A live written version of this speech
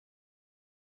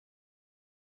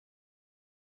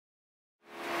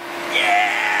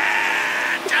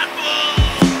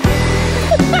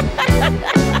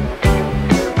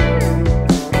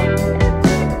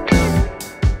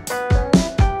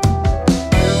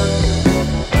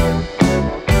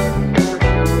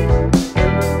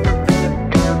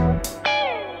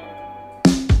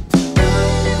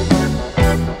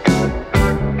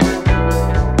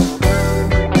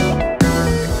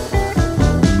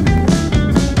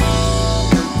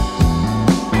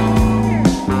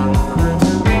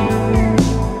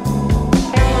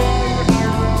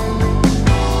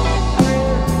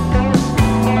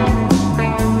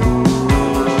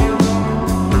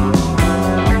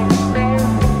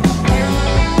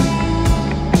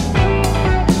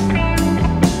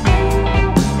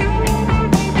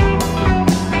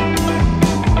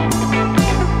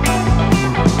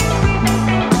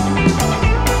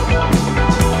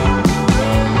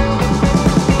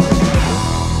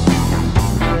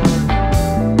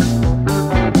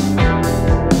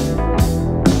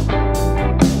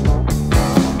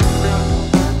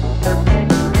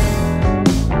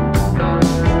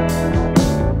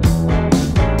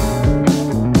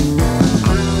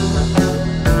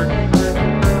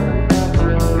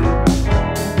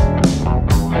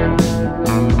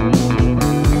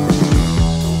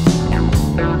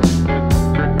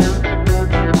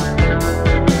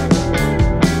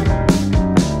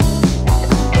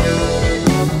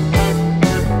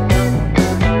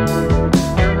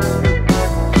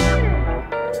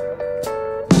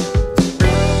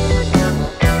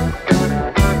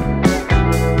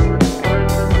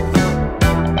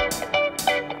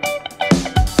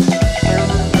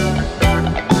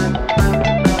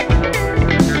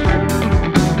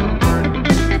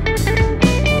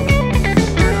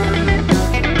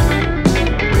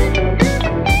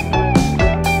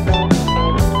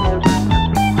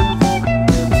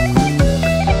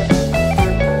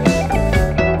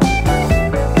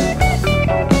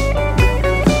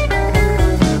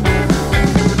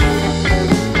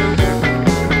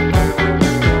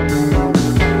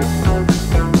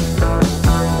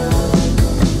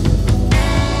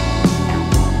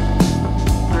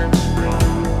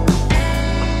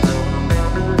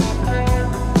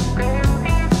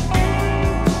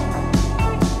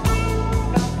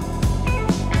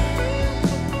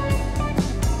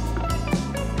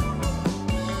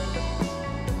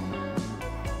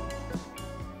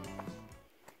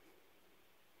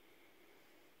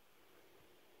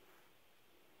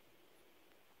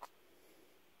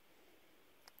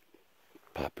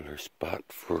popular spot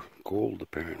for gold,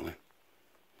 apparently.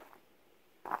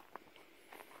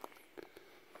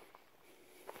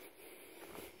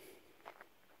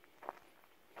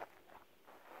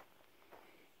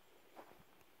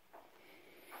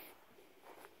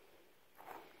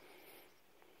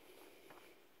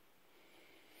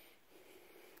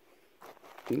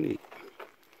 Neat.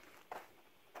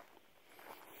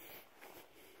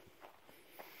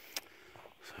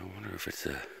 So I wonder if it's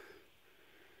a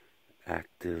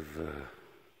active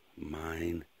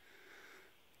mine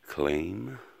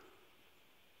claim.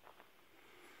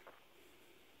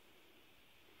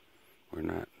 We're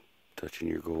not touching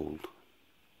your gold.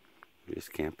 We're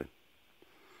just camping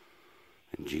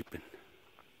and jeeping.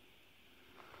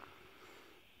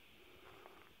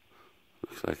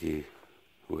 Looks like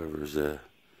whoever's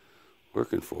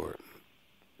working for it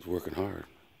is working hard.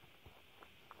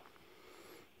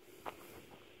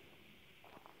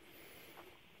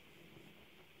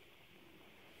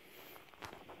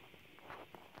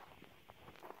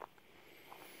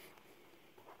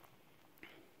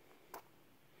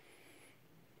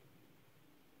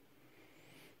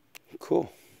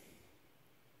 Cool.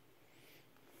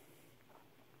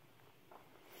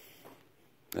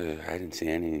 I didn't see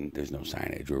any. There's no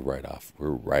signage. We're right off.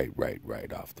 We're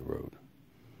right off the road.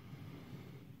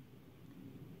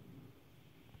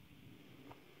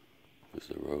 Because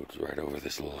the road's right over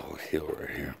this little hill right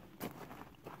here.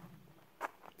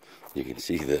 You can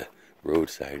see the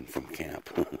roadside from camp.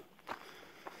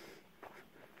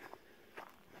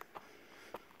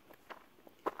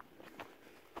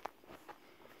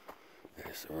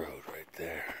 There's the road right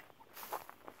there.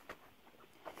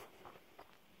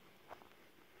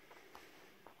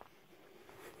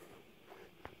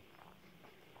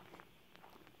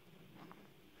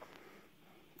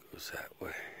 Goes that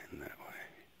way and that way.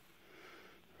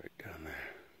 Right down there.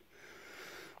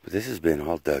 But this has been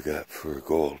all dug up for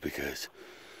gold because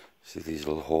see these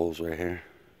little holes right here?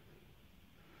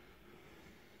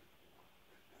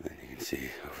 And then you can see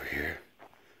over here.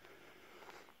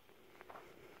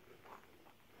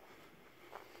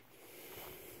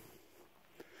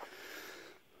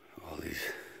 All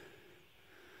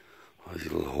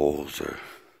these little holes are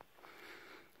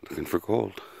looking for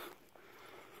gold.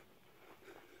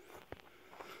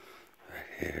 Right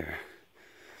here.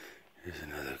 Here's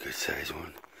another good sized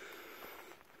one.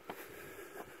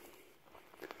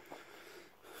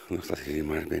 Looks like he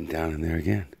might have been down in there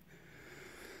again.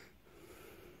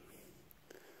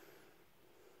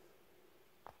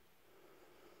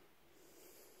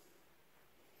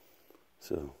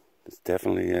 So it's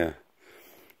definitely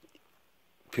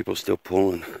people still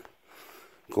pulling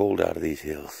gold out of these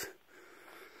hills.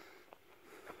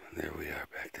 And there we are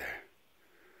back there.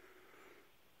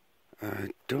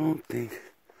 I don't think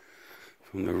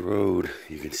from the road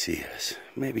you can see us.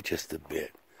 Maybe just a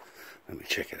bit. Let me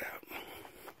check it out.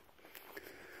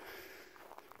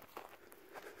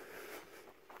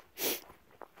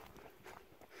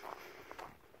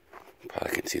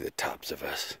 Probably can see the tops of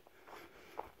us.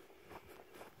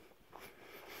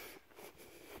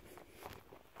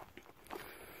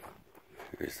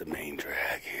 Here's the main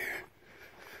drag here.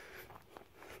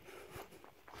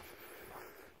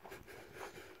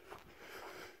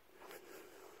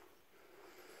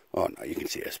 Oh no, you can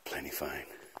see us plenty fine.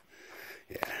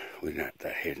 Yeah, we're not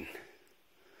that hidden.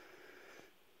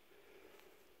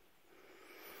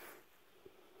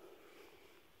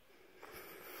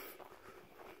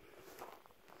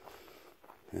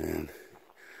 And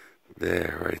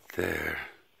there, right there.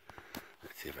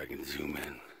 Let's see if I can zoom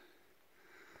in.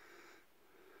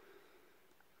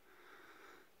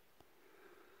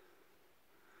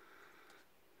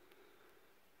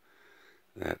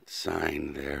 That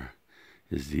sign there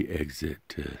is the exit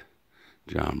to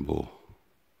John Bull.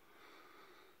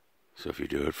 So if you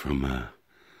do it from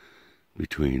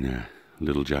between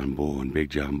Little John Bull and Big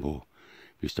John Bull,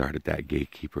 if you start at that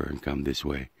gatekeeper and come this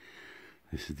way,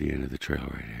 this is the end of the trail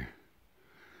right here.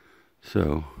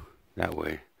 So that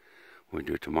way, when we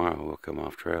do it tomorrow, we'll come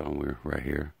off trail and we're right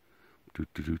here.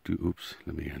 Oops,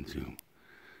 let me unzoom.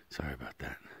 Sorry about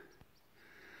that.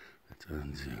 Let's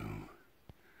unzoom.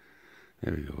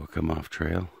 There we go, we'll come off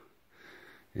trail,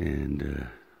 and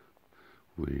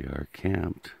we are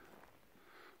camped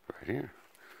right here.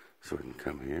 So we can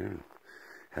come here and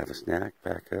have a snack,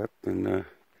 back up, and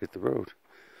hit the road.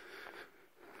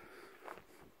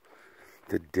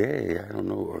 Today, I don't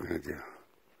know what we're going to do.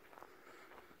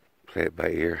 Play it by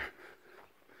ear.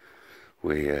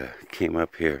 We came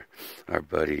up here, our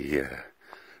buddy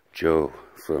Joe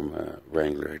from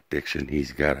Wrangler Addiction,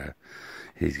 he's got a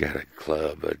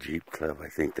club, a Jeep club, I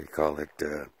think they call it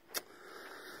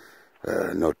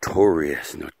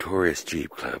Notorious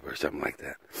Jeep Club or something like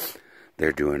that.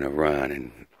 They're doing a run,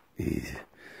 and he's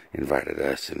invited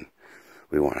us, and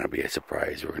we want to be a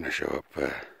surprise. We're going to show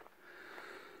up.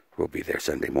 We'll be there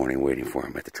Sunday morning waiting for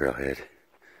him at the trailhead.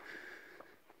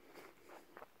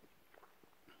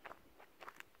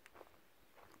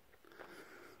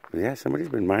 But yeah, somebody's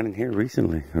been mining here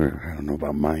recently. Or I don't know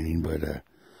about mining, but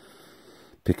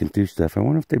picking through stuff. I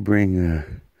wonder if they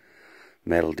bring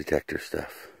metal detector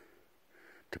stuff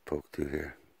to poke through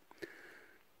here.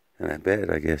 And I bet,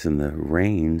 I guess, in the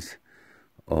rains,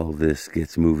 all this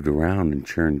gets moved around and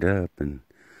churned up, and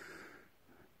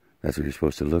that's what you're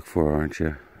supposed to look for, aren't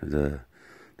you? The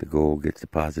gold gets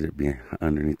deposited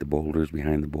underneath the boulders,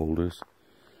 behind the boulders.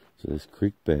 So this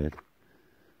creek bed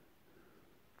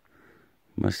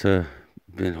must have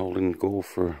been holding gold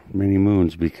for many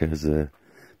moons, because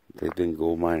they've been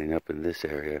gold mining up in this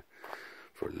area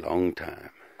for a long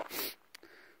time.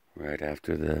 Right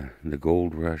after the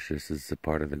gold rush. This is a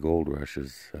part of the gold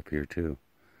rushes up here too.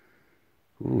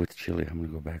 Ooh, it's chilly. I'm going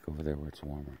to go back over there where it's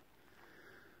warmer.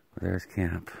 Well, there's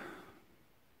camp.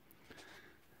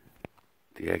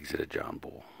 The exit of John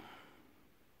Bull.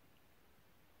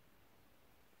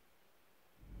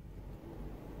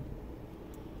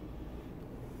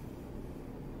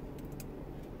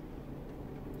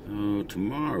 So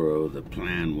tomorrow the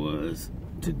plan was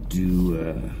to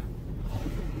do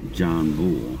John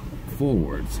Bull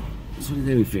forwards. So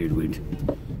today we figured we'd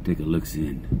take a look-see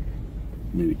and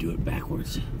maybe do it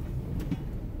backwards.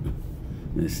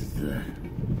 This is the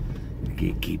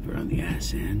gatekeeper on the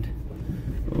ass end.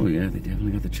 Oh yeah, they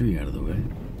definitely got the tree out of the way.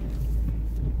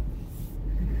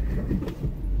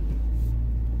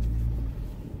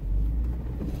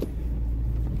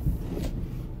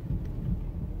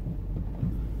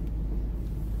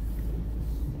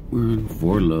 We're on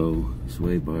 4 low,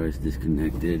 sway bars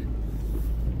disconnected,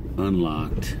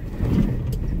 unlocked.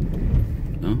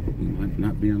 Oh, we might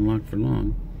not be unlocked for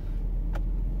long.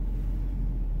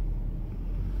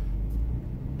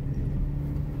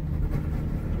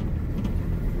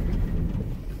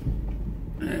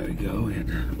 There we go, we had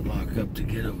to lock up to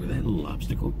get over that little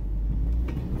obstacle.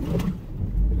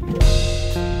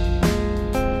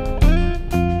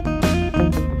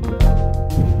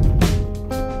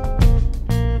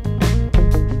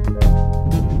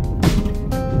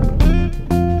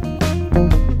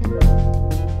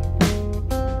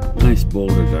 Nice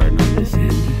boulder garden on this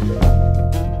end.